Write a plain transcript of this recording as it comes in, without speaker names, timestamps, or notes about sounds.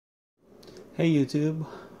Hey YouTube,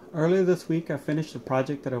 earlier this week I finished a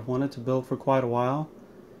project that I've wanted to build for quite a while.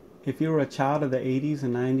 If you were a child of the 80s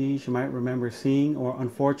and 90s, you might remember seeing or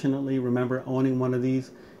unfortunately remember owning one of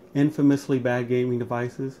these infamously bad gaming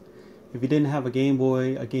devices. If you didn't have a Game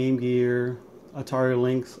Boy, a Game Gear, Atari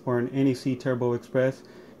Lynx, or an NEC Turbo Express,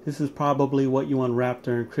 this is probably what you unwrapped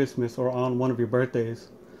during Christmas or on one of your birthdays.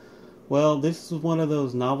 Well, this is one of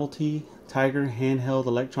those novelty Tiger handheld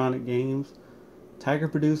electronic games. Tiger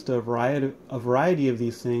produced a variety of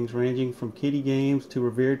these things, ranging from kiddie games to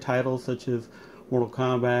revered titles such as Mortal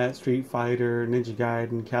Kombat, Street Fighter, Ninja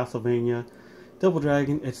Gaiden, Castlevania, Double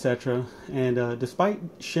Dragon, etc. And despite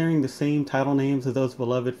sharing the same title names as those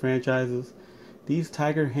beloved franchises, these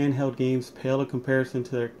Tiger handheld games pale in comparison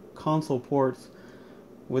to their console ports.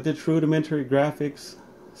 With its rudimentary graphics,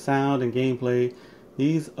 sound, and gameplay,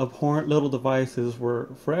 these abhorrent little devices were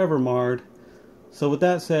forever marred. So with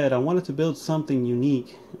that said, I wanted to build something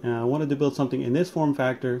unique. I wanted to build something in this form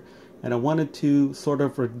factor, and I wanted to sort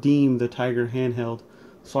of redeem the Tiger handheld.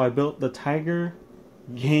 So I built the Tiger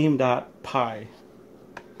Game.Pi.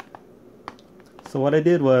 So what I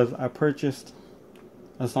did was I purchased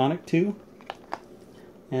a Sonic 2,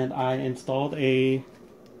 and I installed a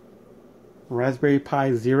Raspberry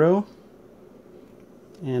Pi Zero,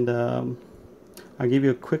 and I'll give you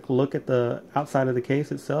a quick look at the outside of the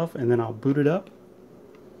case itself, and then I'll boot it up.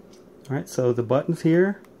 Alright, so the buttons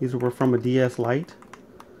here, these were from a DS Lite.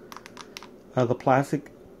 The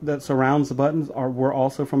plastic that surrounds the buttons were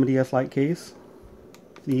also from a DS Lite case.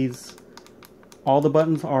 All the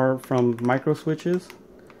buttons are from micro switches.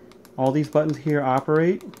 All these buttons here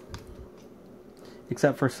operate,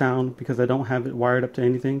 except for sound, because I don't have it wired up to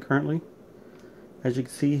anything currently. As you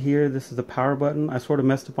can see here, this is the power button. I sort of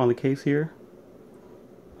messed up on the case here.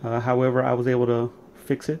 However, I was able to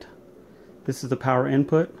fix it. This is the power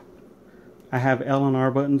input. I have L and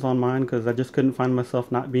R buttons on mine because I just couldn't find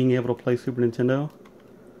myself not being able to play Super Nintendo.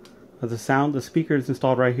 The speaker is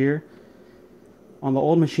installed right here. On the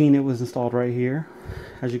old machine, it was installed right here.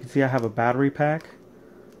 As you can see, I have a battery pack.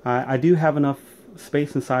 I do have enough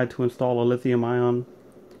space inside to install a lithium-ion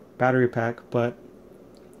battery pack, but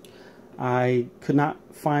I could not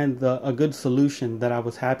find a good solution that I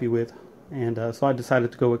was happy with. And so I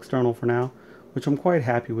decided to go external for now, which I'm quite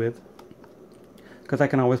happy with, because I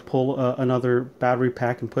can always pull another battery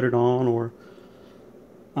pack and put it on, or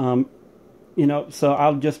so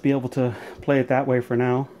I'll just be able to play it that way for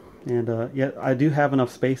now. And yet I do have enough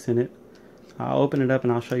space in it. I'll open it up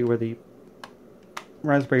and I'll show you where the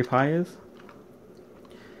Raspberry Pi is.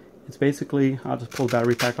 It's basically, I'll just pull the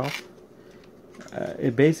battery pack off.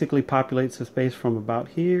 It basically populates the space from about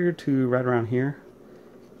here to right around here.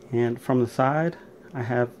 And from the side, I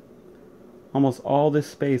have almost all this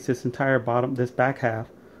space. This entire bottom, this back half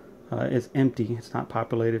is empty. It's not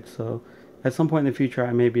populated. So at some point in the future,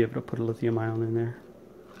 I may be able to put a lithium ion in there.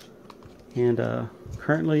 And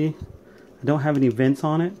currently, I don't have any vents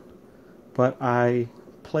on it, but I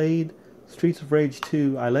played Streets of Rage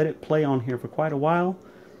 2. I let it play on here for quite a while,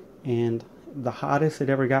 and the hottest it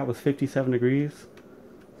ever got was 57 degrees.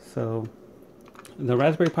 So the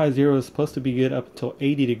Raspberry Pi Zero is supposed to be good up until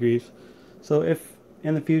 80 degrees. So if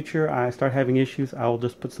in the future I start having issues, I will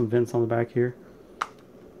just put some vents on the back here.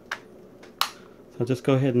 So I'll just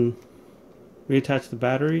go ahead and reattach the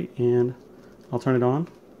battery, and I'll turn it on.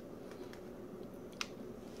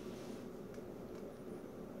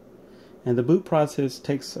 And the boot process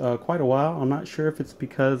takes quite a while. I'm not sure if it's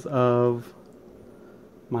because of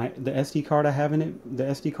the SD card I have in it. The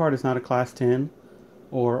SD card is not a class 10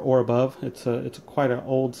 or above. It's quite an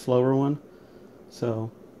old, slower one.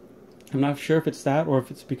 So I'm not sure if it's that or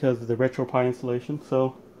if it's because of the RetroPie installation.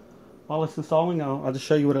 So while it's installing, I'll just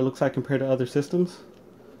show you what it looks like compared to other systems.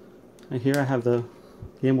 And here I have the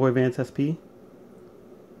Game Boy Advance SP.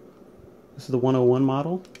 This is the 101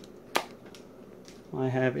 model. I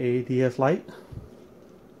have a DS Lite.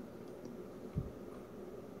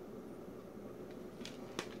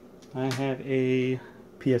 I have a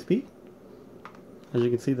PSP. As you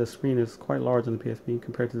can see, the screen is quite large on the PSP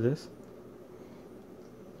compared to this.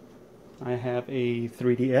 I have a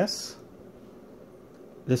 3DS.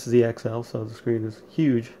 This is the XL, so the screen is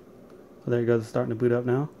huge. So there it goes, it's starting to boot up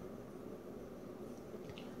now.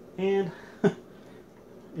 And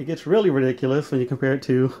it gets really ridiculous when you compare it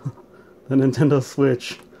to the Nintendo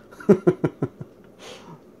Switch.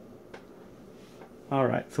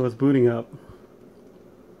 Alright, so it's booting up.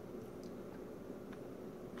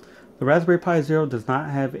 The Raspberry Pi Zero does not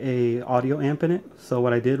have a audio amp in it, so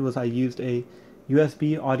what I did was I used a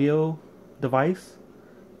USB audio device,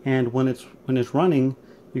 and when it's running,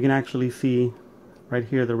 you can actually see right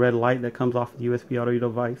here the red light that comes off the USB audio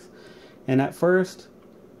device. And at first,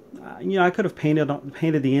 I could have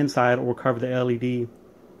painted the inside or covered the LED.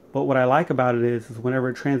 But what I like about it is whenever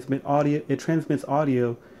it transmits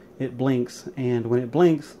audio, it blinks, and when it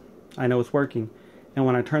blinks, I know it's working. And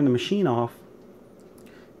when I turn the machine off,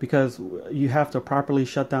 because you have to properly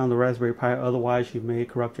shut down the Raspberry Pi, otherwise you may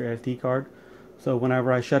corrupt your SD card. So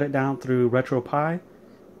whenever I shut it down through RetroPie,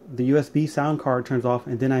 the USB sound card turns off,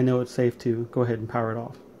 and then I know it's safe to go ahead and power it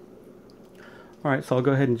off. Alright, so I'll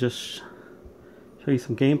go ahead and just show you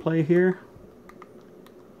some gameplay here.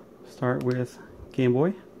 Start with Game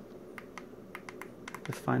Boy.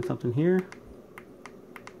 Let's find something here.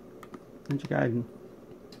 Ninja Gaiden.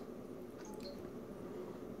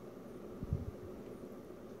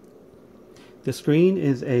 The screen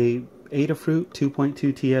is a Adafruit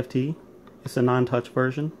 2.2 TFT. It's a non-touch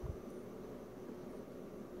version.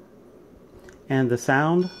 And the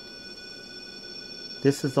sound,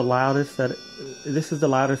 this is the loudest that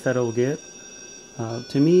it will get.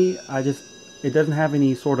 To me, it doesn't have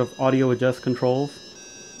any sort of audio adjust controls,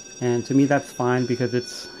 and to me that's fine because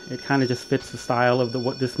it kind of just fits the style of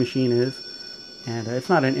what this machine is, and it's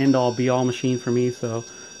not an end-all be-all machine for me, so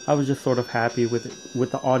I was just sort of happy with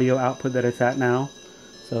the audio output that it's at now.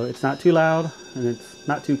 So it's not too loud and it's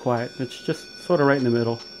not too quiet. It's just sort of right in the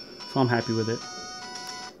middle, so I'm happy with it.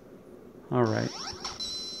 All right.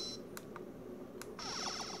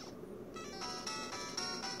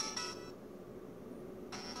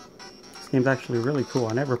 This game's actually really cool.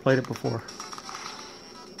 I never played it before.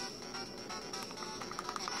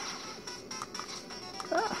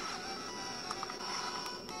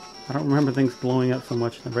 I don't remember things blowing up so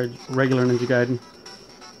much in the regular Ninja Gaiden.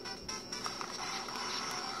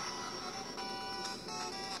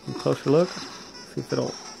 A closer look. See if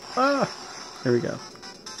it'll... There we go.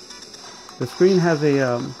 The screen has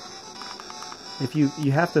a... if you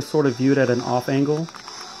have to sort of view it at an off angle,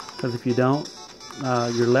 because if you don't,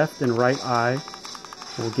 your left and right eye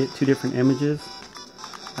will get two different images.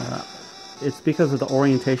 It's because of the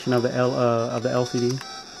orientation of the LCD.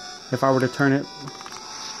 If I were to turn it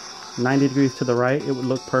 90 degrees to the right, it would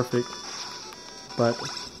look perfect, but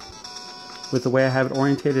with the way I have it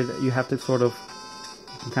orientated, you have to sort of,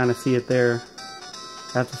 you can kind of see it there.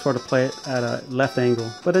 I have to sort of play it at a left angle,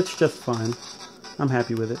 but it's just fine. I'm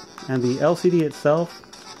happy with it. And the LCD itself,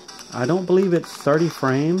 I don't believe it's 30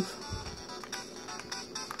 frames.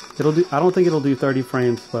 I don't think it'll do 30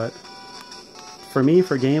 frames, but for me,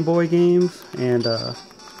 for Game Boy games and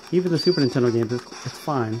even the Super Nintendo games, it's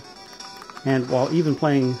fine. And while even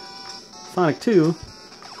playing Sonic 2,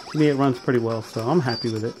 to me it runs pretty well, so I'm happy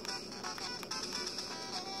with it.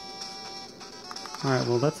 Alright,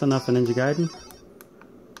 well that's enough of Ninja Gaiden.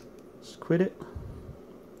 Just quit it.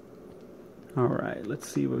 Alright, let's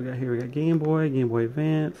see what we got here. We got Game Boy, Game Boy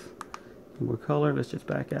Advance, Game Boy Color. Let's just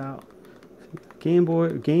back out. Game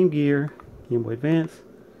Boy, Game Gear, Game Boy Advance,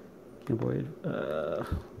 Game Boy,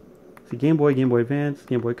 Game Boy, Game Boy Advance,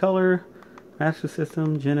 Game Boy Color, Master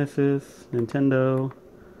System, Genesis, Nintendo,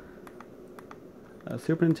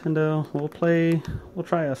 Super Nintendo. We'll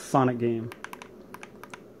try a Sonic game.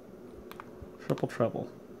 Triple Trouble.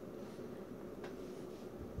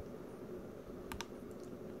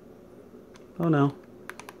 Oh no.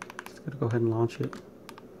 Just gotta go ahead and launch it.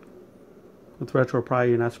 With RetroPie,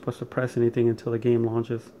 you're not supposed to press anything until the game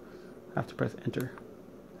launches. I have to press enter.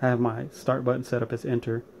 I have my start button set up as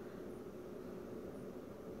enter.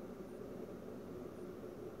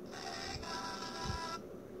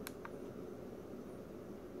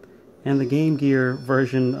 And the Game Gear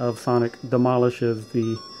version of Sonic demolishes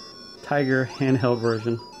the Tiger handheld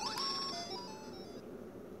version.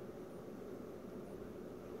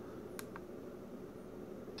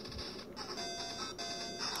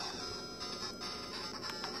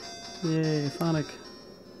 Yay, Sonic.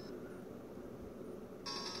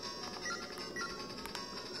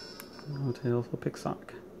 No Tails, we'll pick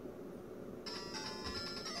Sonic.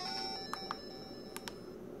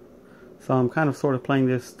 So I'm kind of sort of playing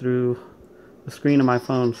this through the screen of my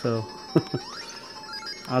phone, so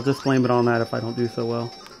I'll just blame it on that if I don't do so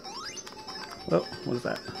well. Oh, what is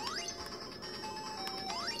that?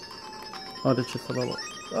 Oh, that's just a level.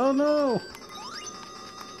 Oh no!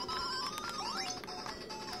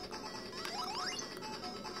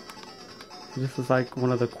 This is like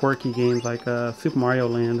one of the quirky games like Super Mario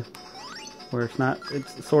Land, where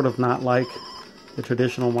it's sort of not like the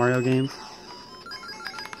traditional Mario games.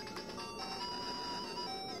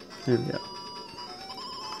 There we go.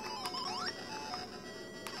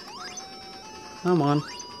 Come on.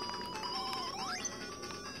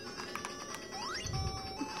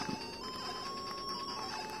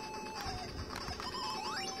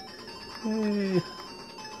 Yay.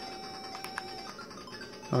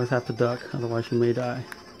 Always have to duck, otherwise you may die.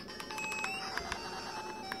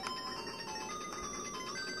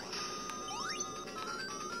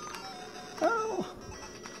 Oh!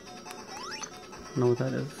 I don't know what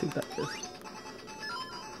that is. Let's see what that is.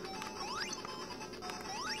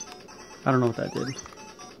 I don't know what that did.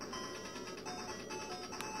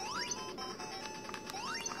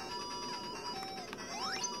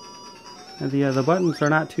 And the buttons are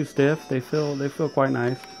not too stiff. They feel quite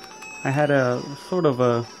nice. I had a sort of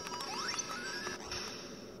a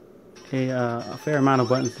fair amount of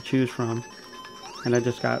buttons to choose from, and I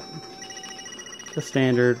just got the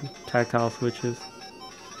standard tactile switches.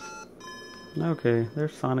 Okay,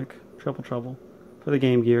 there's Sonic Triple Trouble for the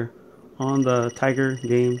Game Gear on the Tiger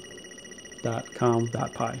Game.com.pi.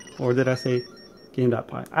 Or did I say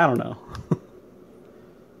Game.Pi? I don't know.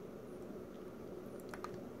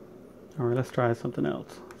 Alright, let's try something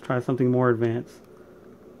else. Let's try something more advanced.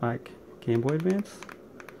 Like Game Boy Advance.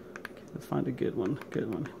 Okay, let's find a good one.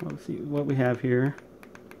 Let's see what we have here.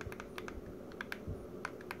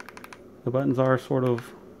 The buttons are sort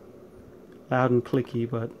of loud and clicky,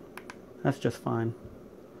 but that's just fine.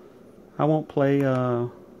 I won't play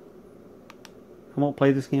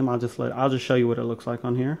this game. I'll just show you what it looks like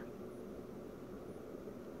on here.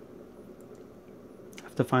 I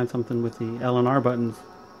have to find something with the L and R buttons.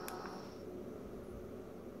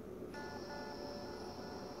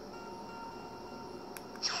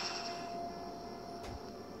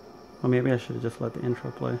 Well, maybe I should have just let the intro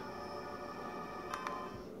play.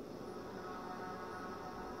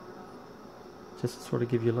 Just to sort of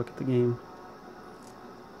give you a look at the game.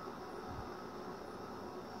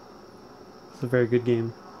 It's a very good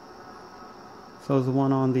game. So is the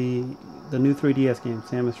one on the new 3DS game,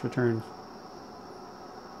 Samus Returns.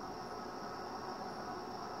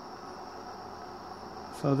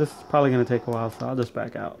 So this is probably going to take a while, so I'll just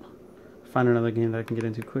back out. Find another game that I can get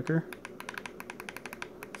into quicker.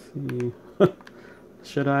 See.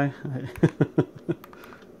 Should I?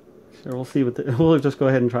 Sure, we'll see. We'll just go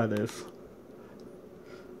ahead and try this.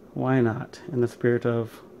 Why not? In the spirit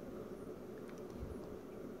of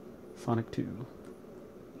Sonic 2.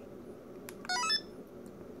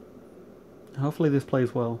 Hopefully this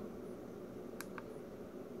plays well.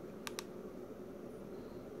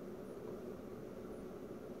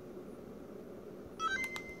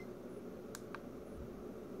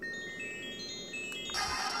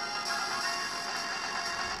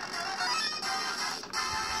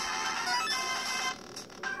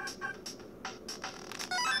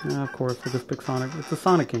 Yeah, of course, we'll just pick Sonic. It's a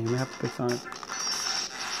Sonic game, we have to pick Sonic.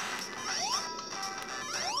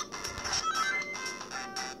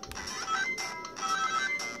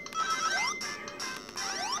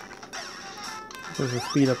 There's a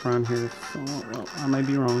speed up around here, so well, I might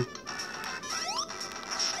be wrong.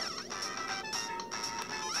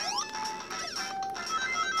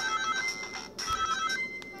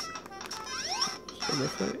 Let's go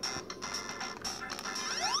this way.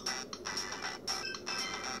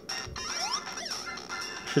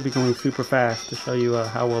 Should be going super fast to show you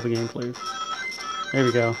how well the game plays. There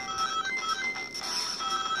we go.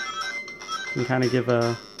 You can kind of give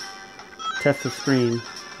a test the screen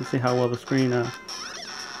and see how well the screen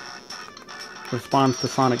responds to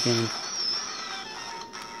Sonic games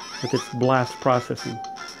with its blast processing.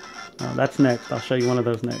 That's next. I'll show you one of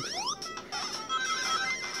those next.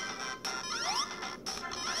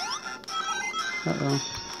 Uh-oh.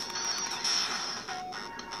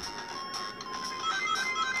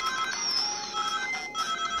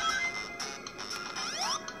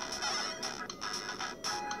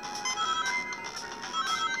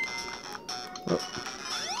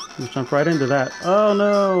 Just jump right into that. Oh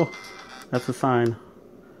no! That's a sign.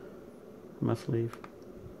 I must leave.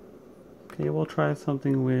 Okay, we'll try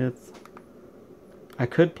something with... I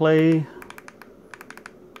could play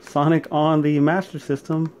Sonic on the Master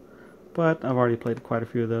System, but I've already played quite a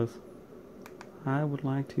few of those. I would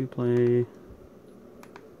like to play,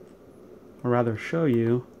 or rather show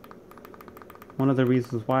you, one of the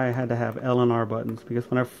reasons why I had to have L and R buttons, because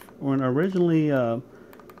when I originally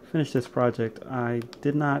finished this project, I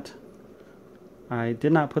did not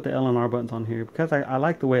put the L and R buttons on here because I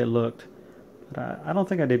liked the way it looked, but I don't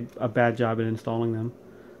think I did a bad job at installing them.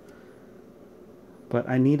 But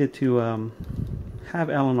I needed to have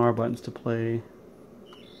L and R buttons to play.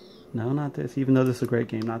 No, not this. Even though this is a great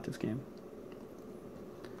game, not this game.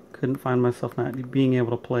 Couldn't find myself not being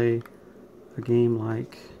able to play a game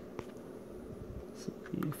like...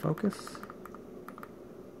 Focus.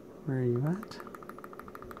 Where are you at?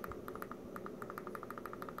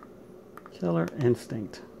 Killer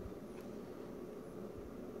Instinct.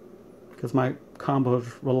 Because my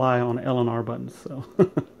combos rely on L and R buttons, so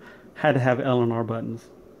had to have L and R buttons.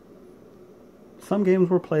 Some games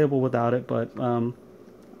were playable without it, but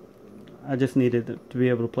I just needed to be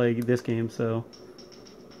able to play this game, so,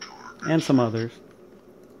 and some others.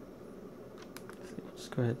 Let's see,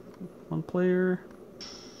 just go ahead, one player.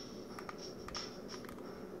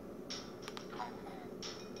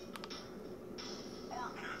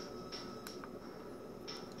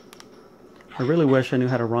 I really wish I knew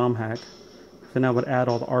how to ROM hack, then I would add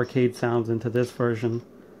all the arcade sounds into this version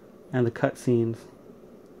and the cutscenes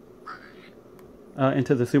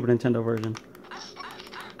into the Super Nintendo version.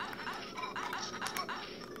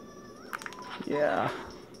 Yeah.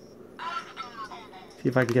 See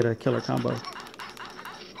if I can get a killer combo.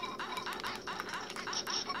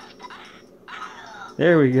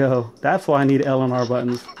 There we go. That's why I need L and R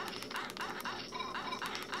buttons.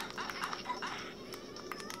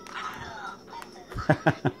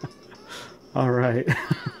 Alright.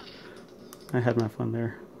 I had my fun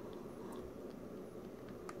there.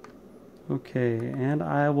 Okay, and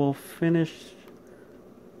I will finish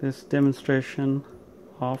this demonstration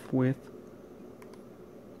off with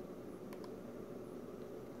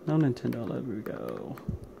no Nintendo. There we go.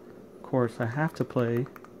 Of course, I have to play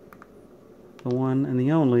the one and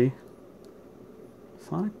the only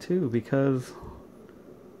Sonic 2, because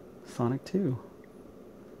Sonic 2.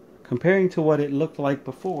 Comparing to what it looked like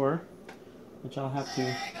before, which I'll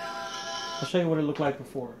show you what it looked like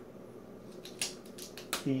before.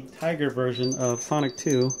 The Tiger version of Sonic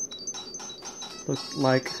 2 looked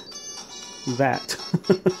like that.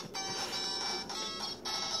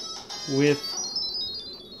 With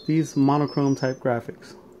these monochrome type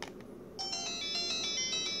graphics.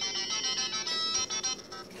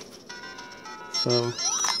 So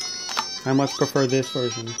I much prefer this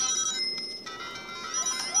version.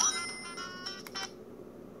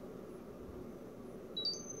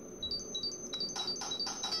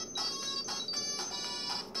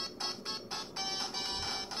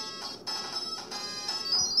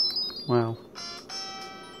 Wow.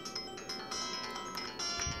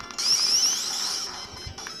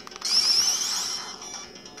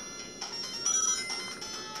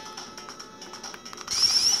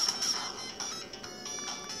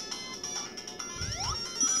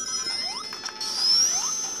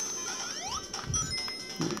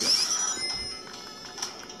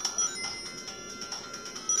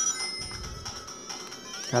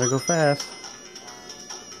 Gotta go fast.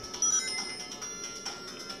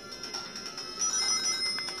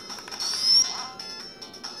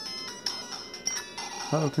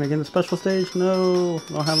 Oh, can I get in the special stage? No,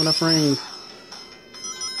 I don't have enough rings.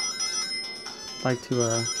 I'd like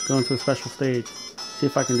to go into a special stage. See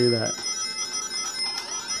if I can do that.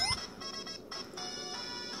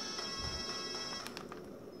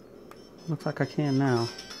 Looks like I can now.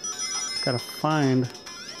 Just gotta find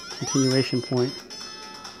continuation point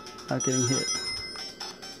without getting hit.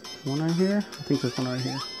 One right here? I think there's one right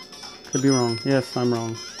here. Could be wrong. Yes, I'm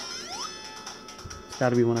wrong. There's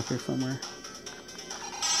gotta be one up here somewhere.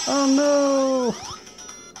 Oh no!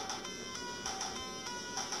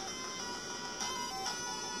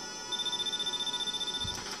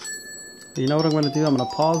 You know what I'm going to do? I'm going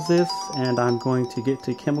to pause this and I'm going to get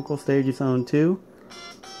to Chemical Stage Zone 2.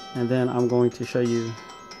 And then I'm going to show you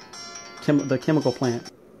the chemical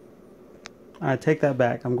plant. Alright, take that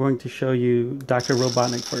back. I'm going to show you Dr.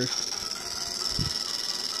 Robotnik first.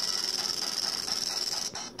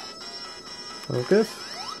 Focus.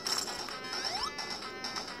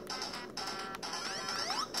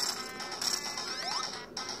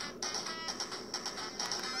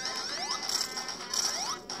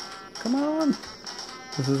 Come on.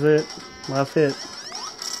 This is it. Last hit.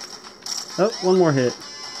 Oh, one more hit.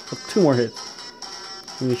 Oh, two more hits.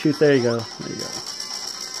 When you shoot, there you go. There you go.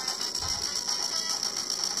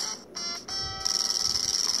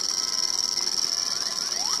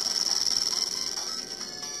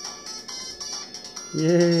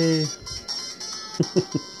 Yay.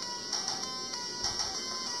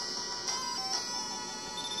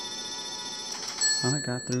 I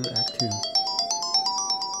got through Act 2.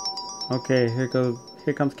 Okay, here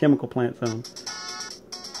comes Chemical Plant Zone.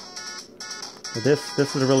 So this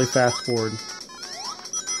is a really fast forward.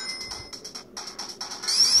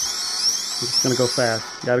 I'm just gonna go fast.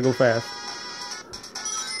 Gotta go fast.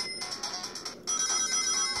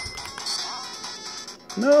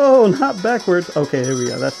 No, not backwards. Okay, here we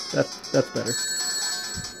go. That's better.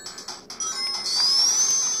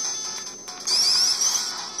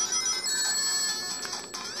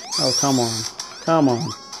 Oh, come on. Come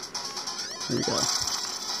on. There you go.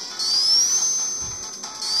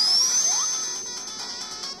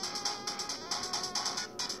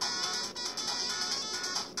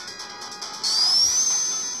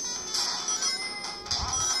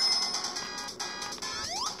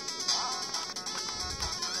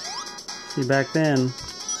 See, back then,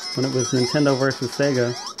 when it was Nintendo versus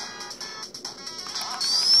Sega,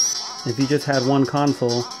 if you just had one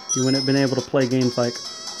console, you wouldn't have been able to play games like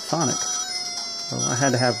Sonic. So I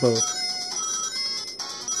had to have both.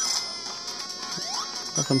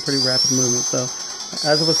 That's some pretty rapid movement. So,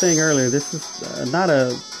 as I was saying earlier, this is not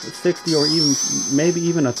a 60 or even maybe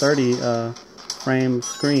even a 30 frame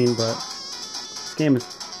screen, but this game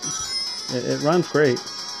it runs great.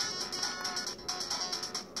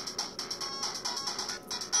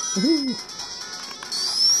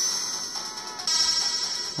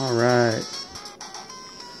 All right.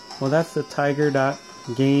 Well, that's the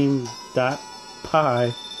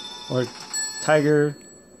Tiger.Game.Pi or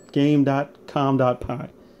TigerGame.com.pi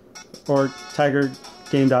or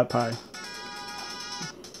TigerGame.Pi.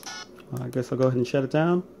 I guess I'll go ahead and shut it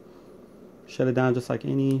down. Shut it down just like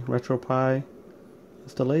any RetroPie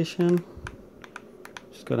installation.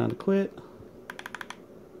 Just go down to quit.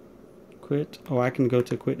 Quit. Oh, I can go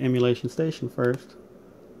to quit emulation station first.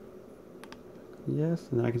 Yes,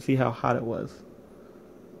 and then I can see how hot it was.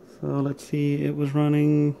 So let's see, it was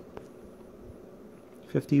running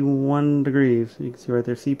 51 degrees. You can see right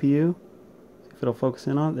there, CPU. See if it'll focus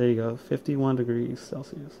in on it. There you go, 51 degrees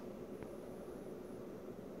Celsius.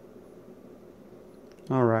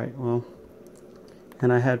 Alright, well,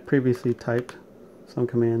 and I had previously typed some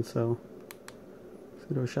commands, so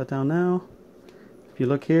sudo shutdown now. If you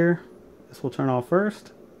look here, this will turn off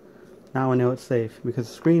first. Now I know it's safe because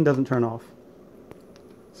the screen doesn't turn off.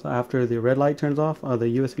 So after the red light turns off, the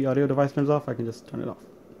USB audio device turns off, I can just turn it off.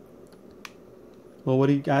 Well, what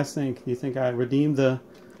do you guys think? Do you think I redeemed the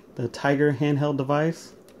Tiger handheld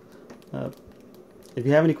device? If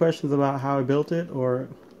you have any questions about how I built it, or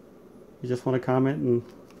you just want to comment and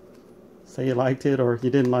say you liked it or you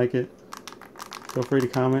didn't like it, feel free to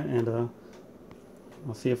comment, and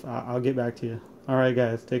I'll see if I'll get back to you. Alright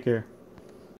guys, take care.